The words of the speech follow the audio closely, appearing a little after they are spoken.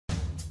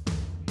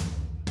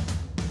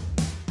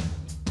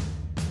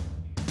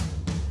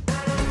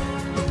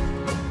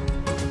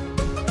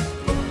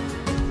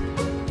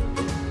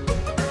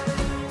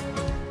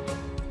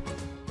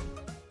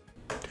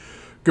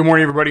Good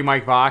morning, everybody.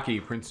 Mike Vacchi,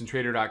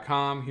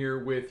 Princetontrader.com, here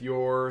with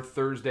your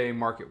Thursday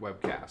market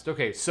webcast.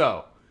 Okay,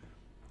 so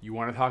you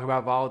want to talk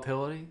about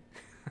volatility?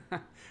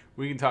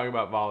 We can talk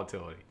about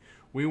volatility.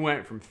 We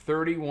went from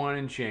 31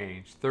 and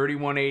change,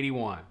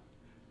 31.81,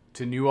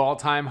 to new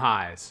all-time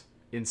highs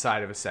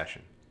inside of a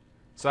session.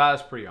 So that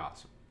was pretty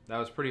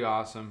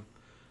awesome.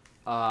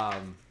 I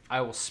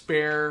will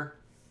spare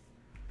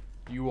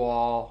you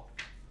all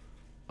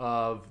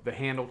of the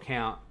handle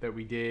count that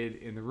we did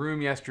in the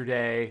room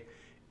yesterday.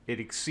 It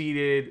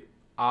exceeded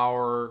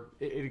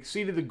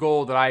the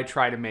goal that I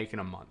tried to make in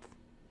a month.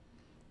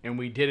 And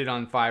we did it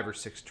on 5 or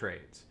 6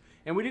 trades.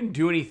 And we didn't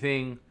do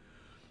anything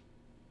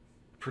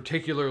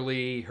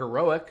particularly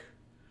heroic.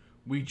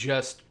 We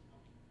just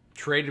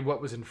traded what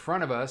was in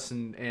front of us,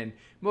 and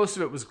most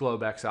of it was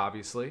Globex,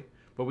 obviously.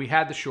 But we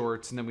had the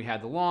shorts, and then we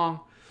had the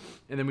long,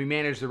 and then we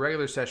managed the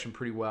regular session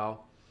pretty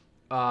well.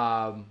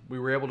 We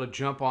were able to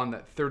jump on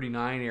that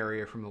 39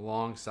 area from the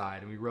long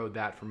side, and we rode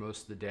that for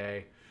most of the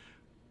day.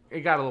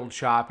 It got a little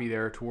choppy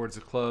there towards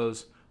the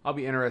close. I'll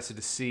be interested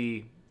to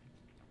see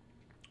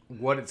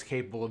what it's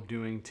capable of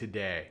doing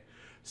today.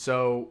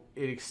 So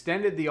it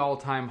extended the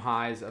all-time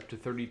highs up to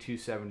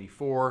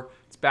 32.74.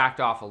 It's backed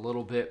off a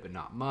little bit, but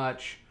not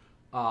much.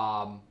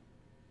 You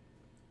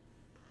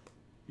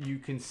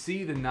can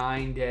see the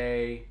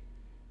 9-day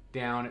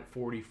down at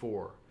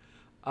 44.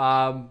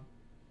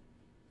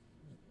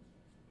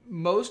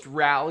 Most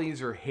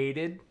rallies are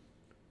hated.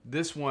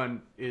 This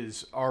one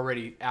is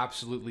already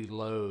absolutely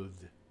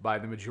loathed by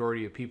the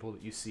majority of people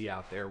that you see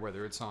out there,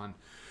 whether it's on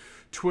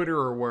Twitter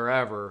or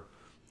wherever.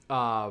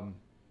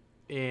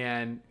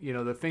 And you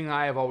know, the thing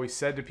I have always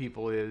said to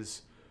people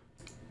is,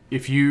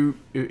 if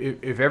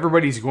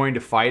everybody's going to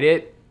fight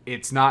it,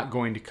 it's not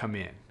going to come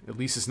in. At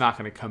least it's not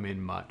going to come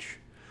in much.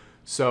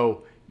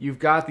 So you've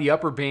got the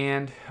upper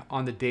band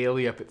on the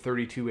daily up at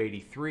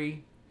 32.83.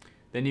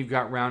 Then you've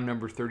got round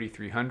number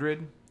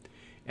 3,300.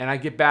 And I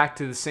get back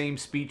to the same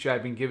speech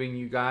I've been giving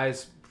you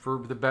guys for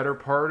the better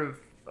part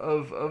of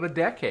a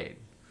decade.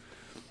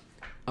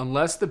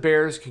 Unless the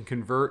bears can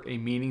convert a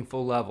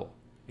meaningful level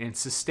and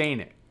sustain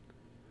it,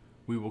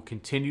 we will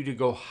continue to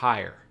go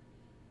higher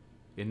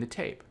in the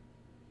tape.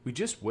 We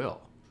just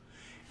will.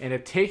 And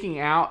if taking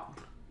out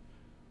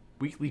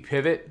weekly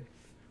pivot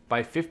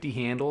by 50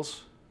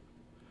 handles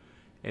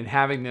and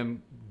having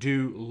them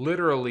do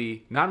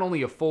literally not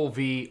only a full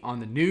V on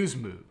the news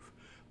move,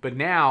 but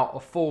now a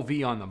full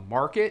V on the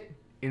market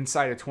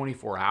inside of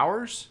 24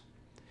 hours,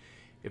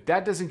 if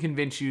that doesn't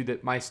convince you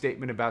that my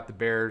statement about the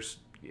bears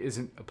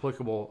isn't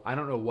applicable, I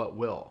don't know what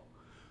will.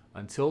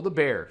 Until the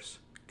bears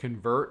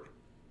convert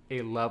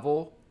a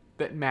level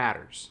that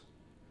matters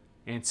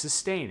and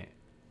sustain it,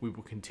 we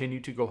will continue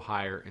to go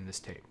higher in this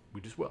tape.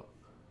 We just will.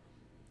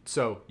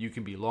 So you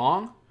can be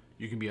long,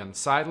 you can be on the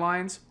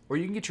sidelines, or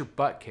you can get your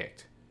butt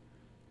kicked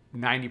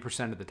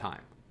 90% of the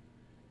time.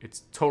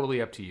 It's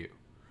totally up to you.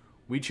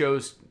 We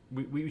choose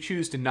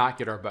to not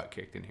get our butt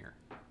kicked in here.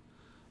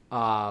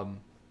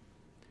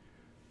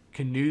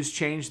 Can news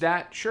change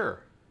that?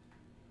 Sure.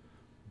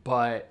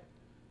 But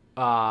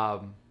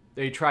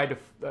they tried to,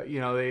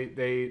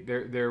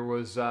 there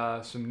was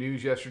some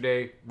news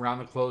yesterday around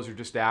the close or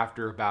just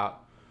after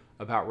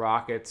about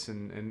rockets,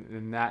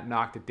 and that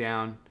knocked it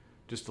down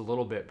just a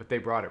little bit, but they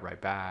brought it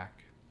right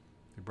back.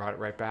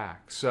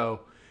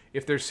 So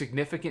if there's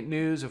significant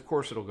news, of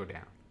course it'll go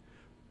down.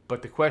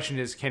 But the question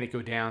is, can it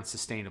go down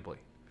sustainably?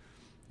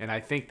 And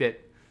I think that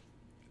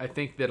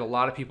a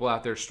lot of people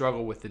out there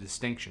struggle with the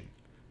distinction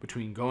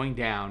between going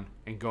down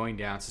and going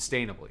down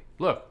sustainably.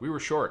 Look, we were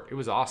short. It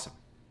was awesome.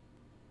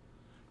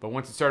 But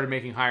once it started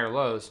making higher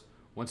lows,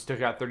 once it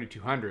took out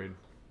 3,200,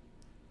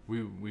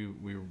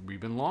 we've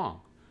been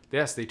long.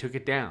 Yes, they took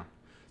it down.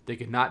 They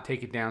could not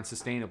take it down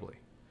sustainably.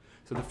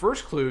 So the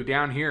first clue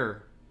down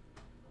here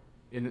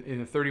in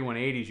the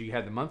 3180s, you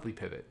had the monthly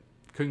pivot.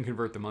 Couldn't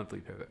convert the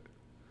monthly pivot.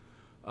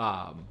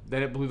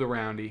 Then it blew the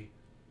roundy,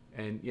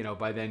 and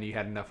by then you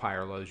had enough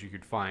higher lows you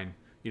could find.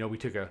 We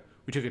took a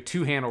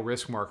 2-handle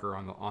risk marker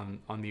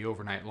on the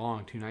overnight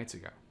long 2 nights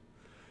ago,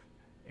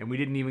 and we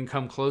didn't even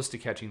come close to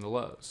catching the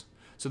lows.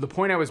 So the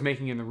point I was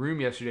making in the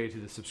room yesterday to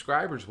the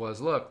subscribers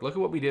was, look at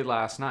what we did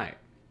last night.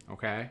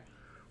 Okay,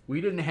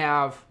 we didn't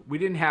have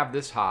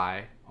this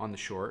high on the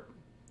short,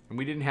 and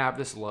we didn't have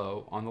this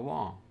low on the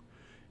long.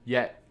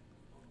 Yet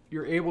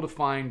you're able to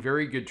find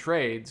very good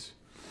trades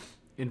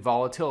in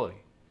volatility.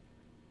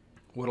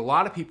 What a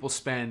lot of people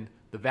spend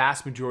the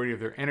vast majority of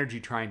their energy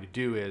trying to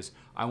do is,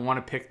 I want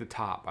to pick the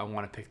top, I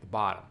want to pick the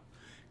bottom,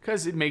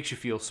 because it makes you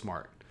feel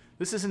smart.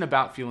 This isn't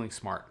about feeling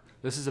smart.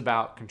 This is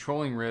about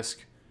controlling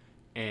risk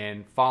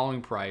and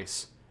following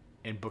price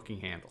and booking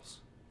handles.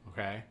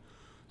 Okay?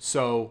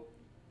 So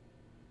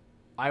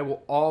I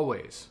will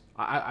always,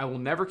 I will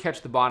never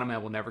catch the bottom, I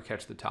will never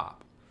catch the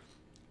top.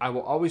 I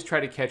will always try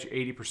to catch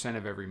 80%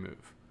 of every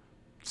move.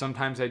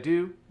 Sometimes I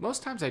do,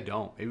 most times I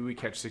don't. Maybe we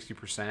catch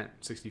 60%,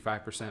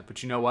 65%,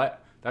 but you know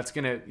what? That's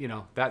gonna,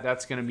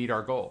 that's gonna meet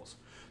our goals.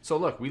 So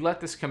look, we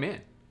let this come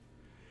in,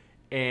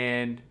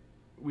 and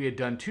we had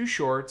done 2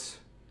 shorts,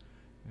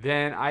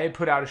 Then I had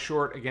put out a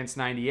short against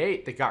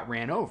 98 that got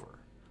ran over.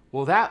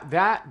 Well,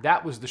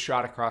 that was the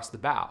shot across the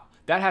bow.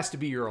 That has to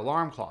be your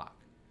alarm clock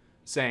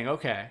saying,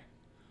 okay,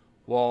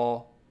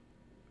 well,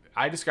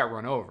 I just got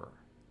run over.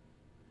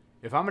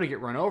 If I'm going to get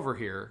run over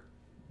here,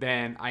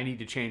 then I need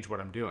to change what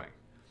I'm doing.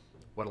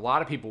 What a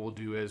lot of people will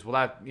do is,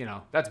 well,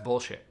 that's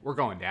bullshit. We're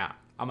going down.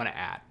 I'm going to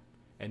add.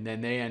 And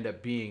then they end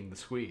up being the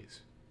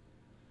squeeze.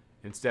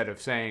 Instead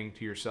of saying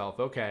to yourself,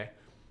 okay,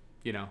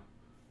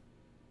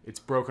 it's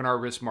broken our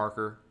risk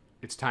marker.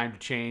 It's time to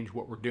change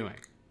what we're doing.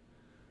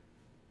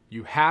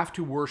 You have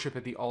to worship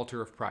at the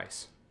altar of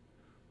price.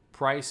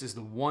 Price is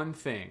the one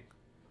thing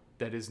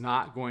that is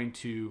not going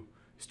to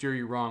steer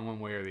you wrong one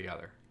way or the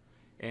other.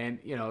 And,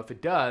 if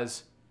it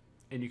does,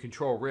 and you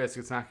control risk,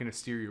 it's not going to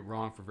steer you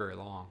wrong for very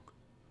long.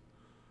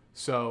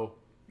 So,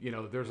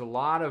 there's a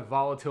lot of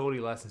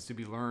volatility lessons to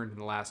be learned in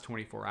the last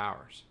 24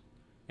 hours.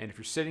 And if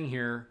you're sitting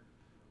here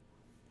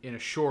in a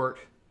short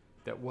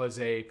that was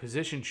a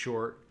position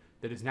short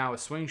that is now a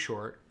swing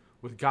short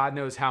with God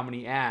knows how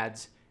many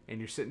ads, and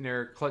you're sitting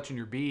there clutching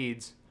your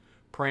beads,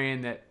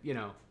 praying that,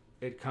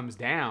 it comes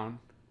down,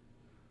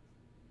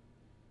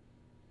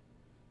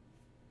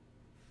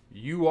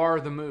 you are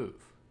the move.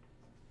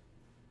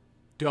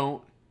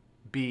 Don't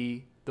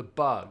be the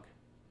bug.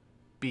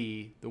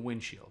 Be the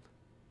windshield.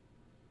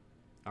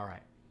 All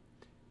right.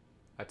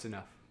 That's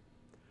enough.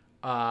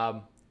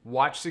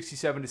 Watch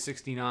 67 to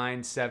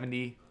 69,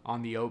 70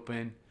 on the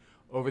open.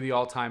 Over the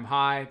all-time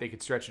high, they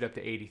could stretch it up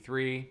to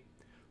 83.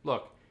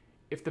 Look,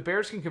 if the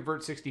Bears can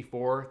convert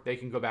 64, they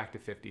can go back to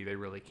 50. They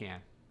really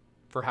can.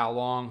 For how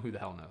long? Who the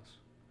hell knows?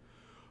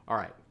 All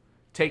right.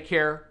 Take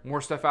care.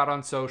 More stuff out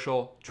on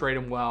social. Trade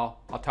them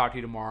well. I'll talk to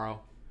you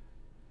tomorrow.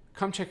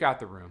 Come check out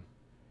the room.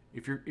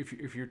 If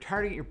you're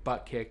tired of getting your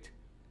butt kicked,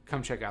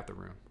 come check out the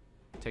room.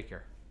 Take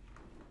care.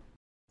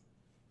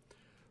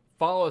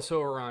 Follow us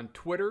over on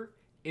Twitter,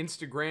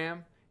 Instagram,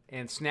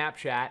 and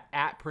Snapchat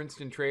at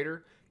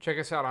Princetontrader. Check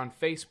us out on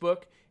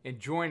Facebook and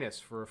join us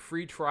for a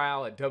free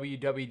trial at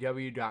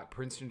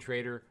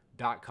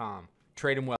www.princetontrader.com. Trade them well.